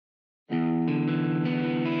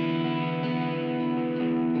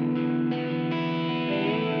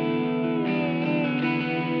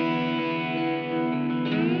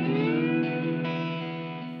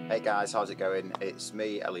guys, how's it going? It's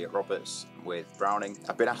me, Elliot Roberts, with Browning.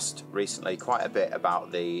 I've been asked recently quite a bit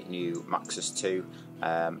about the new Maxus II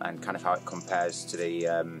and kind of how it compares to the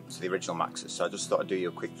original Maxus. So I just thought I'd do you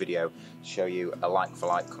a quick video to show you a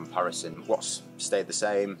like-for-like comparison. What's stayed the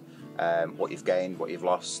same, what you've gained, what you've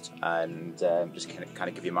lost, and just kind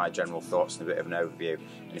of give you my general thoughts and a bit of an overview.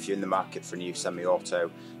 And if you're in the market for a new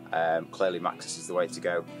semi-auto, clearly Maxus is the way to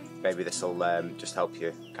go. Maybe this will just help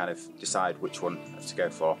you kind of decide which one to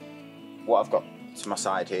go for. What I've got to my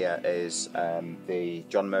side here is the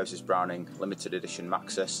John Moses Browning limited edition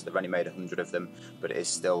Maxus. They've only made 100 of them, but it is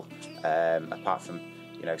still, apart from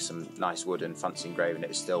some nice wood and fancy engraving,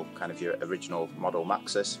 it is still kind of your original model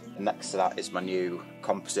Maxus. And next to that is my new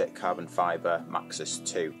composite carbon fibre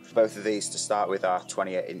Maxus II. Both of these, to start with, are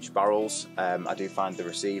 28-inch barrels. I do find the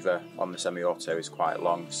receiver on the semi-auto is quite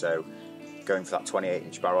long, so going for that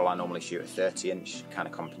 28-inch barrel, I normally shoot a 30-inch, kind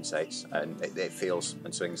of compensates, and it feels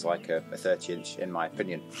and swings like a 30-inch in my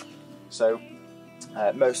opinion. So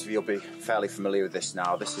most of you will be fairly familiar with this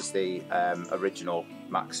now. This is the original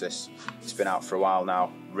Maxus. It's been out for a while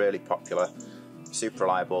now, really popular, super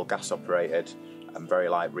reliable, gas operated and very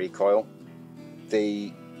light recoil.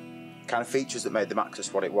 The kind of features that made the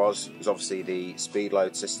Maxus what it was obviously the speed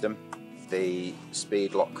load system, the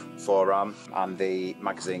speed lock forearm and the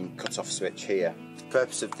magazine cut-off switch here. The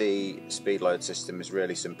purpose of the speed load system is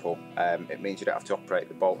really simple. It means you don't have to operate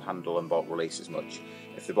the bolt handle and bolt release as much.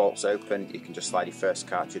 If the bolt's open, you can just slide your first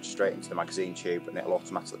cartridge straight into the magazine tube and it'll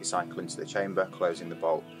automatically cycle into the chamber, closing the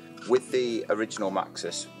bolt. With the original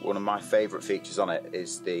Maxus, one of my favourite features on it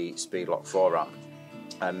is the speed lock forearm,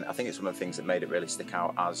 and I think it's one of the things that made it really stick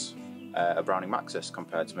out as a Browning Maxus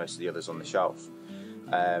compared to most of the others on the shelf.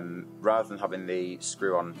 Rather than having the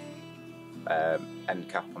screw-on end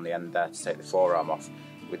cap on the end there to take the forearm off,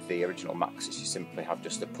 with the original Maxus you simply have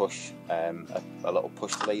just a push, a little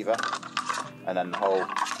push lever, and then the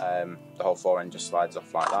whole fore end just slides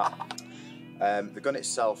off like that. The gun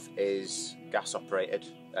itself is gas operated,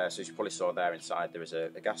 so as you probably saw there inside there is a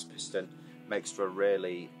gas piston. Makes for a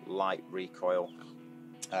really light recoil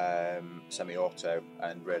semi-auto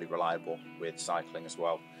and really reliable with cycling as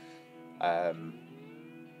well.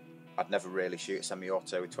 I'd never really shoot a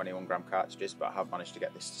semi-auto with 21 gram cartridges, but I have managed to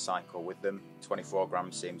get this to cycle with them. 24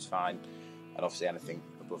 grams seems fine, and obviously anything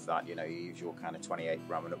above that, your usual kind of 28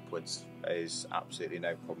 gram and upwards is absolutely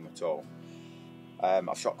no problem at all.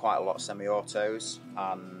 I've shot quite a lot of semi-autos,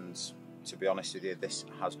 and to be honest with you, this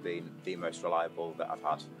has been the most reliable that I've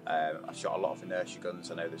had. I've shot a lot of inertia guns.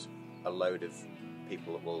 I know there's a load of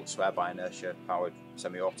people that will swear by inertia powered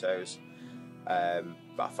semi-autos.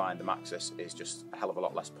 But I find the Maxus is just a hell of a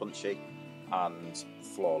lot less punchy and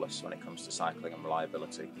flawless when it comes to cycling and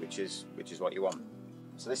reliability, which is what you want.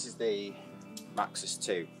 So this is the Maxus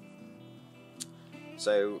II.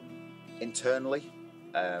 So internally,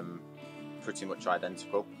 pretty much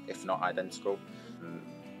identical, if not identical.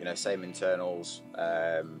 Same internals,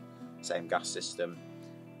 same gas system.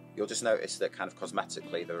 You'll just notice that kind of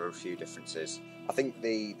cosmetically there are a few differences. I think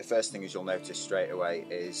the first thing is you'll notice straight away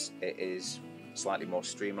is it is slightly more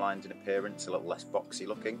streamlined in appearance, a little less boxy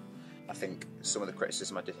looking. I think some of the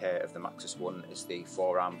criticism I did hear of the Maxus One is the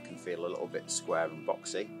forearm can feel a little bit square and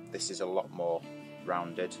boxy. This is a lot more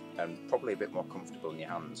rounded and probably a bit more comfortable in your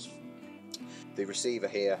hands. The receiver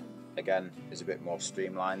here, again, is a bit more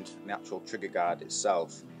streamlined, and the actual trigger guard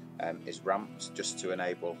itself is ramped just to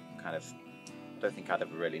enable kind of, I don't think I'd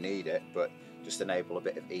ever really need it, but just enable a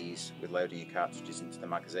bit of ease with loading your cartridges into the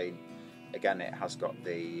magazine. Again, it has got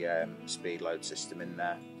the speed load system in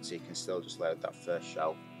there, so you can still just load that first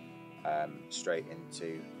shell straight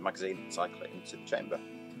into the magazine and cycle it into the chamber.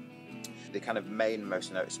 The kind of main,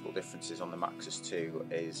 most noticeable differences on the Maxus II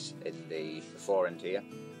is in the fore end here.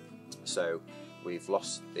 So we've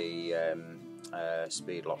lost the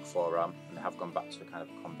speed lock forearm and they have gone back to a kind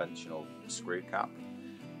of conventional screw cap.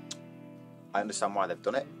 I understand why they've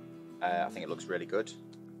done it. I think it looks really good.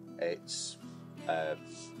 It's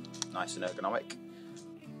nice and ergonomic.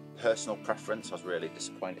 Personal preference, I was really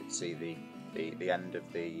disappointed to see the end of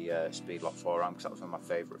the speed lock forearm, because that was one of my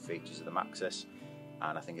favourite features of the Maxus,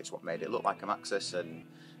 and I think it's what made it look like a Maxus, and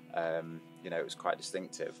it was quite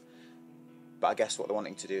distinctive. But I guess what they're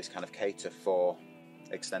wanting to do is kind of cater for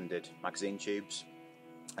extended magazine tubes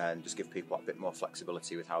and just give people a bit more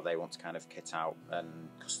flexibility with how they want to kind of kit out and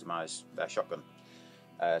customise their shotgun.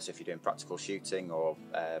 So if you're doing practical shooting or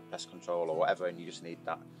pest control or whatever, and you just need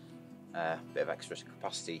that bit of extra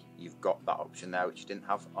capacity, you've got that option there, which you didn't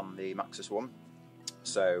have on the Maxus One.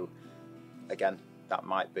 So again, that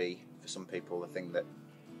might be for some people the thing that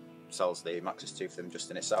sells the Maxus II for them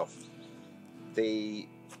just in itself. The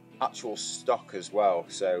actual stock as well.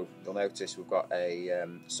 So you'll notice we've got a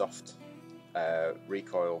soft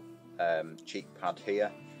recoil cheek pad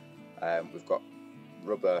here. We've got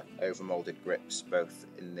rubber overmolded grips both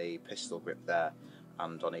in the pistol grip there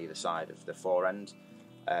and on either side of the fore end.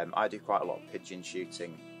 I do quite a lot of pigeon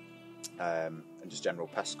shooting and just general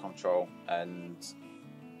pest control, and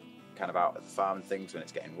kind of out at the farm and things when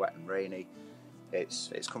it's getting wet and rainy.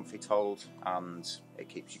 It's comfy to hold and it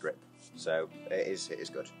keeps your grip, so it is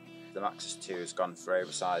good. The Maxus II has gone for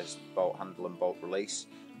oversized bolt handle and bolt release,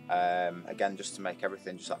 again just to make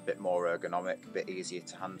everything just that bit more ergonomic, a bit easier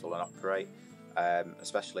to handle and operate,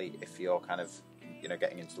 especially if you're kind of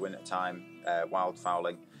getting into the winter time,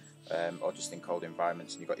 wildfowling, or just in cold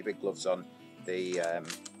environments, and you've got your big gloves on.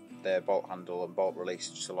 The bolt handle and bolt release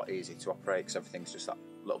is just a lot easier to operate because everything's just that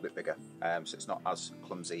little bit bigger, so it's not as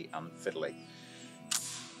clumsy and fiddly.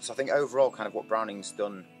 So I think overall kind of what Browning's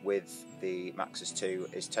done with the Maxus II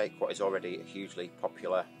is take what is already a hugely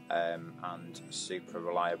popular and super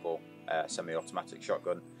reliable semi-automatic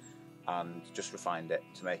shotgun and just refined it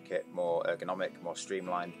to make it more ergonomic, more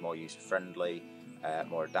streamlined, more user-friendly,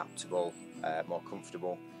 more adaptable, more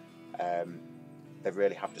comfortable. They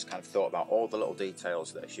really have just kind of thought about all the little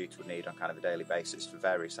details that a shooter would need on kind of a daily basis for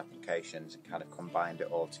various applications and kind of combined it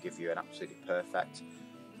all to give you an absolutely perfect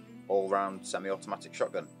all-round semi-automatic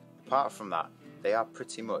shotgun. Apart from that, they are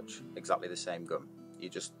pretty much exactly the same gun.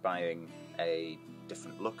 You're just buying a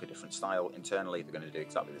different look, a different style. Internally, they're going to do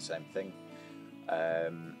exactly the same thing.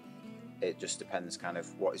 It just depends kind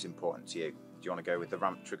of what is important to you. Do you want to go with the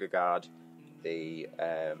ramp trigger guard, the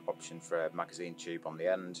option for a magazine tube on the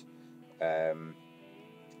end,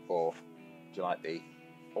 or do you like the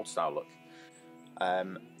old style look?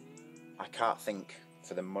 I can't think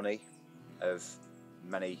for the money of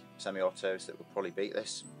many semi-autos that would probably beat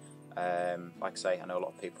this. Like I say, I know a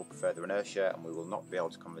lot of people prefer the inertia and we will not be able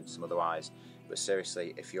to convince them otherwise, but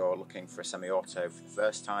seriously, if you're looking for a semi-auto for the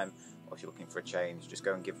first time, or if you're looking for a change, just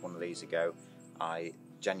go and give one of these a go. I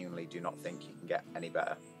genuinely do not think you can get any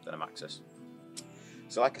better than a Maxus.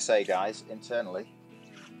 So like I say guys, internally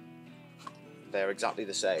they're exactly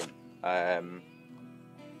the same.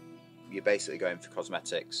 You're basically going for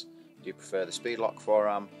cosmetics. Do you prefer the speed lock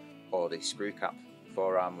forearm or the screw cap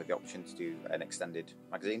forearm with the option to do an extended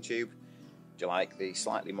magazine tube? Do you like the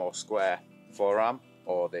slightly more square forearm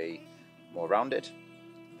or the more rounded,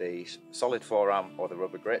 the solid forearm or the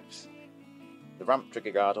rubber grips, the ramp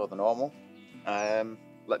trigger guard or the normal?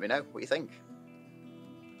 Let me know what you think.